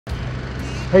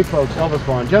Hey folks, Elvis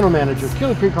Vaughn, General Manager,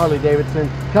 Killer Creek Harley-Davidson,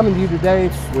 coming to you today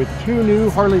with two new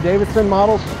Harley-Davidson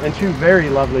models and two very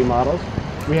lovely models.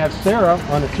 We have Sara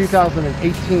on a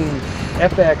 2018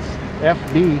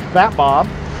 FXDR Fat Bob,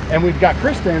 and we've got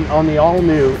Kristen on the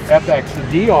all-new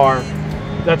FXDR.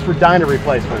 That's for dyno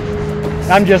replacement.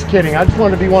 I'm just kidding. I just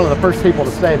wanted to be one of the first people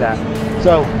to say that.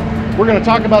 So we're going to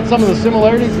talk about some of the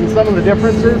similarities and some of the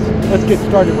differences. Let's get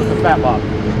started with the Fat Bob.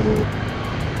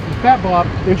 The Fat Bob,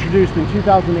 introduced in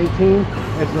 2018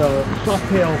 as a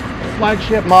Softail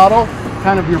flagship model,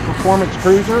 kind of your performance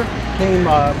cruiser, came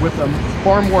with a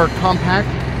far more compact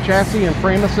chassis and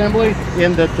frame assembly,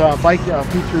 in that bike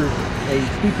features a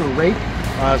steeper rake.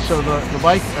 So the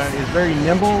bike is very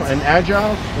nimble and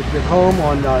agile. It's at home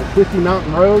on twisty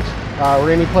mountain roads or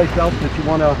any place else that you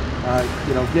want to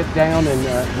get down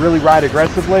and really ride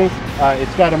aggressively.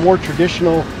 It's got a more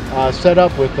traditional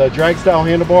setup with drag style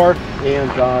handlebar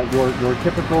and your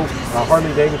typical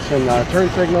Harley-Davidson turn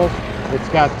signals. It's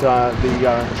got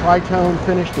the tri-tone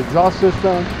finished exhaust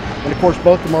system, and of course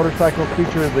both the motorcycles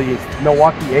feature the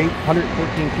Milwaukee 8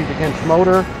 114 cubic inch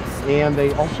motor, and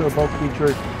they also both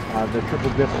feature the triple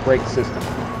disc brake system.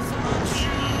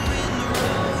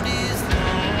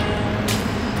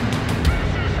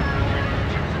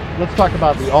 Let's talk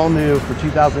about the all-new for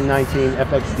 2019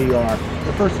 FXDR.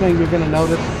 The first thing you're going to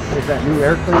notice is that new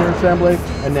air cleaner assembly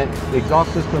and that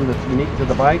exhaust system that's unique to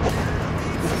the bike.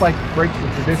 This bike breaks the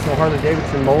traditional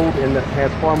Harley-Davidson mold in that it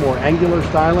has far more angular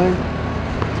styling.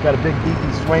 It's got a big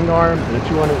beefy swing arm and a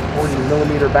 240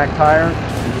 millimeter back tire.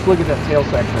 And just look at that tail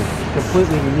section.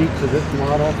 Completely unique to this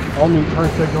model. All new turn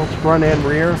signals, front and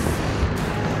rear.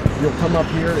 You'll come up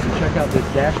here and check out this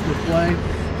dash display.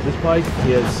 This bike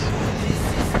is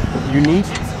unique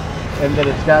and that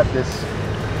it's got this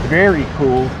very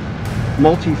cool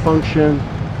multi-function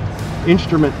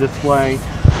instrument display.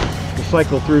 We'll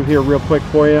cycle through here real quick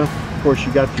for you. Of course,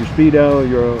 you got your speedo,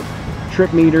 your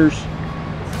trip meters,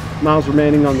 miles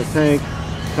remaining on the tank,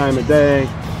 time of day,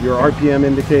 your RPM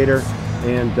indicator,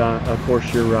 and of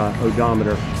course your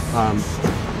odometer.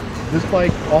 This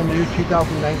bike, all new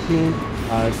 2019,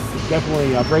 is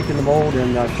definitely breaking the mold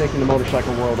and shaking the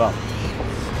motorcycle world up.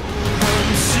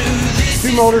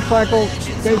 Two motorcycles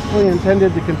basically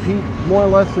intended to compete more or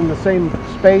less in the same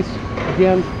space.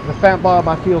 Again, the Fat Bob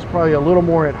I feel is probably a little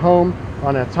more at home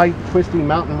on a tight, twisting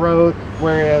mountain road,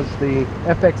 whereas the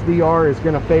FXDR is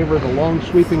going to favor the long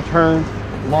sweeping turns,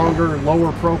 longer,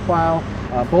 lower profile.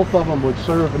 Both of them would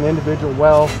serve an individual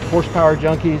well. Horsepower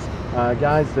junkies,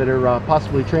 guys that are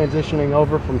possibly transitioning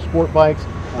over from sport bikes.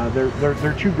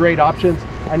 They're two great options.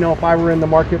 I know if I were in the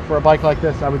market for a bike like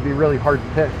this, I would be really hard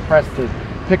pressed to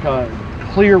pick a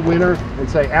clear winner and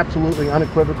say absolutely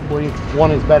unequivocally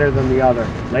one is better than the other.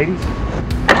 Ladies?